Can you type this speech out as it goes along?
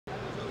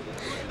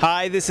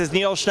Hi, this is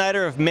Neil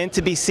Schneider of Mint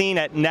to be Seen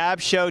at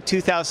NABSHOW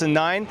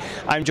 2009.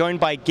 I'm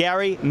joined by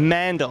Gary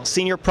Mandel,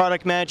 Senior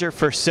Product Manager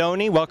for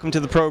Sony. Welcome to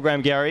the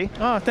program, Gary.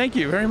 Oh, thank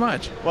you very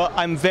much. Well,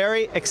 I'm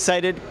very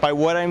excited by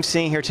what I'm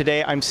seeing here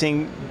today. I'm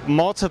seeing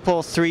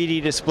multiple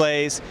 3D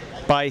displays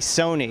by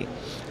Sony,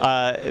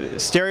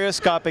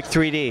 stereoscopic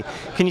 3D.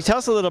 Can you tell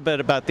us a little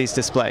bit about these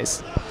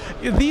displays?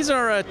 These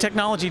are a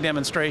technology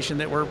demonstration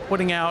that we're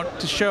putting out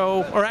to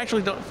show, or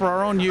actually for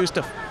our own use,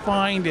 to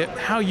find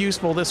how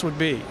useful this would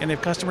be, and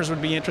if customers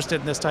would be interested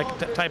in this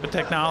type of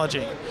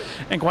technology.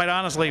 And quite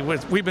honestly,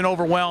 we've been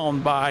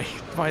overwhelmed by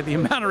the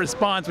amount of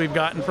response we've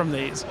gotten from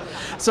these.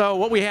 So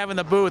what we have in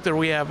the booth,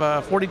 we have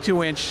a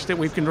 42-inch that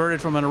we've converted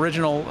from an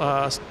original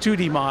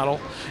 2D model,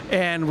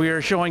 and we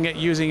are showing it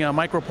using a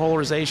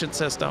micropolarization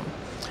system.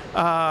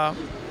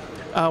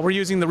 We're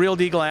using the Real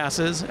D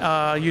glasses,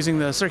 using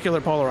the circular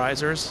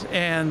polarizers,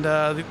 and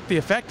the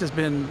effect has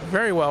been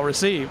very well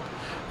received.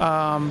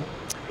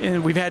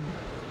 And we've had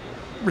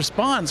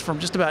response from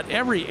just about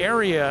every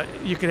area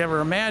you could ever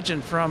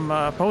imagine, from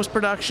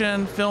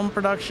post-production, film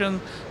production,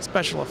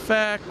 special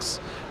effects,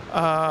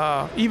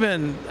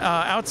 even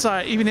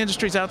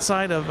industries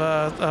outside of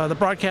the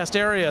broadcast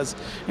areas,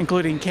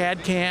 including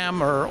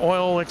CAD/CAM or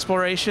oil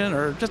exploration,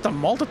 or just a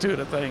multitude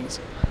of things.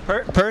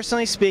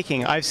 Personally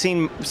speaking, I've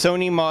seen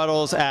Sony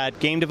models at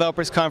Game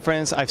Developers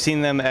Conference. I've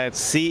seen them at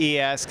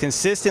CES,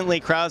 consistently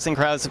crowds and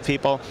crowds of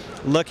people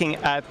looking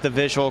at the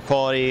visual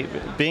quality,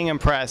 being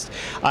impressed.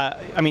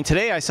 I mean,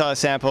 today I saw a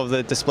sample of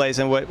the displays,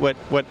 and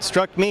what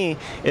struck me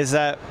is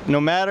that no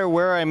matter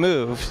where I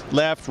moved,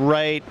 left,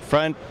 right,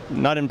 front,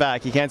 not in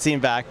back, you can't see in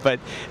back, but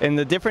in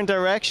the different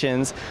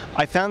directions,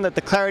 I found that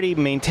the clarity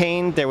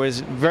maintained. There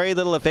was very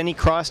little, if any,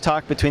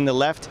 crosstalk between the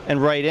left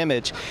and right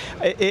image.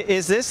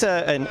 Is this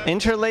an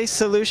interlaced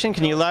solution?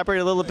 Can you elaborate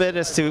a little bit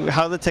as to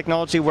how the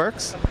technology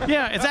works?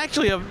 Yeah, it's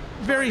actually a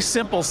very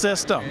simple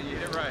system.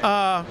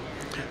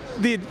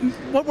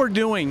 What we're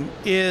doing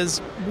is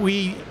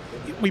we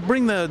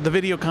bring the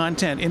video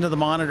content into the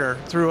monitor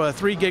through a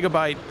 3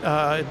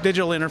 GB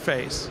digital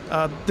interface.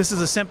 This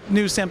is a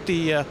new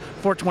SMPTE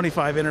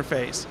 425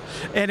 interface,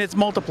 and it's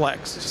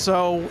multiplex.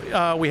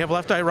 So we have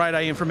left eye, right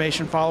eye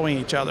information following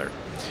each other.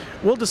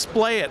 We'll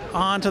display it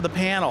onto the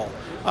panel,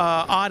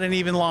 odd and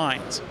even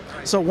lines.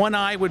 So one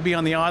eye would be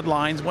on the odd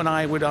lines, one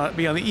eye would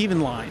be on the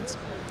even lines.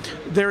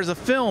 There's a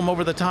film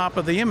over the top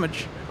of the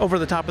image, over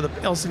the top of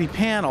the LCD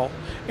panel,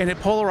 and it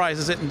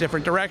polarizes it in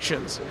different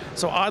directions.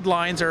 So odd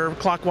lines are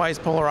clockwise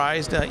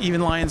polarized,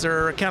 even lines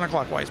are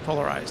counterclockwise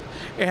polarized.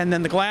 And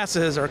then the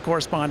glasses are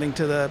corresponding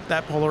to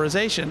that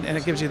polarization, and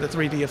it gives you the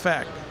 3D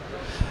effect.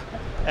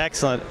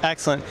 Excellent,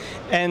 excellent.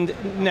 And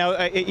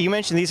now you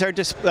mentioned these are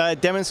just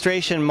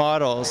demonstration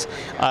models.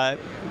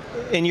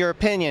 In your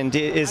opinion,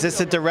 is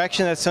this a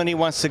direction that Sony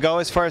wants to go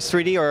as far as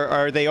 3D, or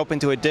are they open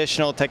to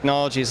additional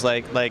technologies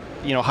like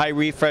high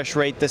refresh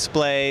rate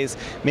displays,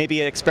 maybe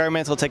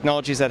experimental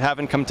technologies that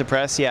haven't come to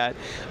press yet?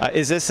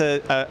 Is this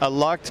a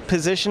locked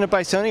position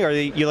by Sony, or are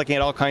you looking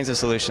at all kinds of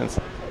solutions?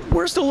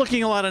 We're still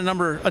looking at a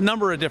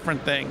number of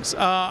different things.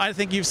 I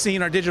think you've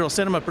seen our digital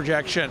cinema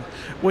projection,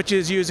 which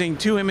is using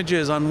 2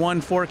 images on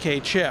one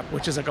 4K chip,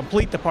 which is a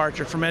complete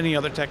departure from any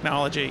other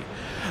technology.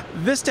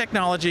 This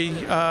technology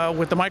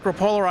with the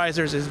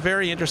micropolarizers is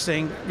very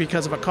interesting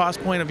because of a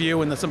cost point of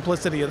view and the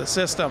simplicity of the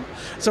system.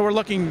 So we're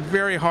looking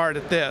very hard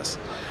at this.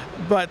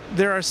 But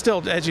there are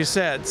still, as you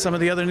said, some of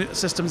the other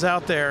systems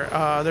out there,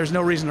 there's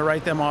no reason to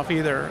write them off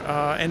either.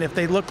 And if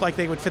they look like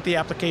they would fit the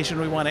application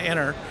we want to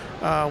enter,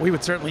 we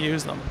would certainly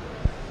use them.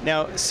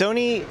 Now,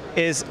 Sony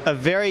is a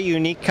very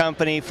unique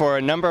company for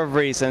a number of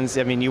reasons.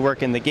 I mean, you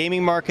work in the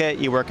gaming market,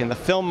 you work in the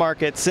film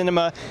market,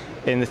 cinema,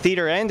 in the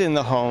theater and in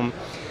the home.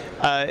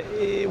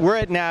 We're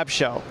at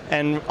NABSHOW,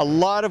 and a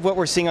lot of what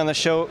we're seeing on the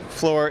show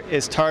floor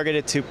is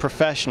targeted to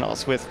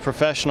professionals with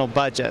professional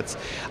budgets.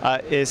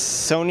 Is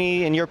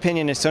Sony, in your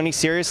opinion, is Sony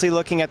seriously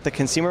looking at the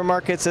consumer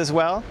markets as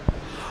well?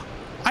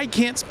 I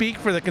can't speak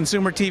for the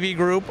consumer TV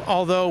group,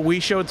 although we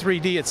showed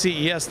 3D at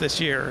CES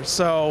this year,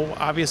 so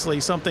obviously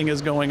something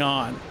is going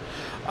on.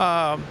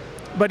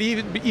 But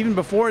even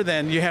before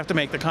then, you have to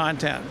make the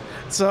content.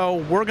 So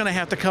we're going to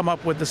have to come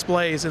up with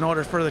displays in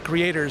order for the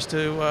creators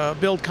to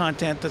build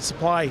content to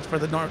supply for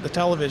the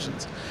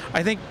televisions.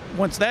 I think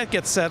once that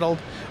gets settled,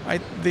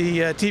 the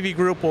TV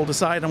group will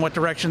decide on what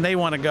direction they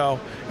want to go,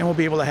 and we'll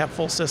be able to have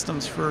full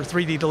systems for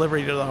 3D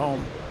delivery to the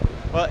home.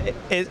 Well,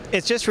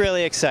 it's just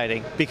really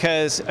exciting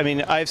because, I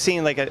mean, I've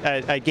seen like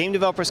at Game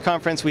Developers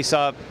Conference, we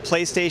saw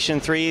PlayStation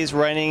 3s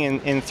running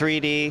in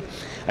 3D.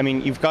 I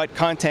mean, you've got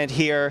content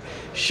here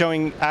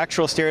showing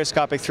actual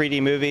stereoscopic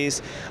 3D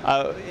movies.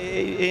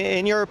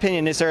 In your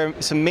opinion, is there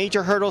some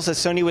major hurdles that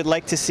Sony would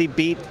like to see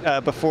beat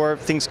before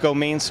things go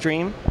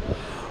mainstream?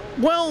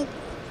 Well,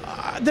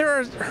 there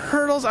are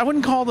hurdles. I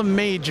wouldn't call them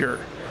major.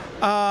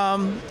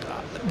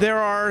 There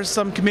are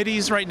some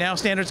committees right now,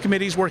 standards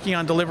committees, working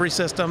on delivery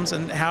systems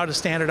and how to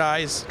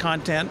standardize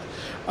content.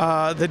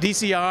 The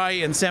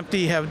DCI and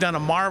SMPTE have done a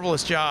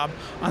marvelous job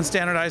on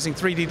standardizing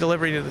 3D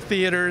delivery to the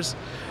theaters.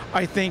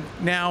 I think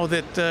now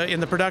that in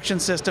the production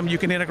system you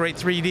can integrate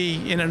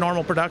 3D in a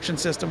normal production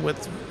system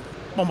with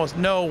almost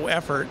no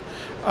effort,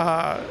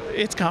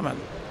 it's coming.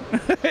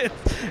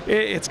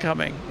 It's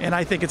coming, and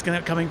I think it's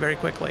coming very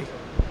quickly.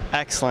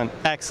 Excellent,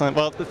 excellent.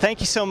 Well, thank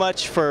you so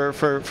much for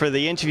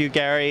the interview,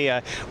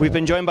 Gary. We've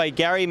been joined by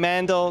Gary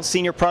Mandel,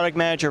 Senior Product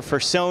Manager for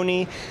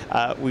Sony.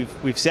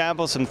 We've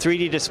sampled some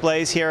 3D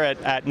displays here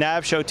at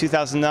NABSHOW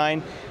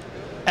 2009.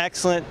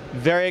 Excellent,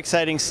 very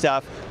exciting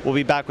stuff. We'll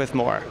be back with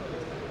more.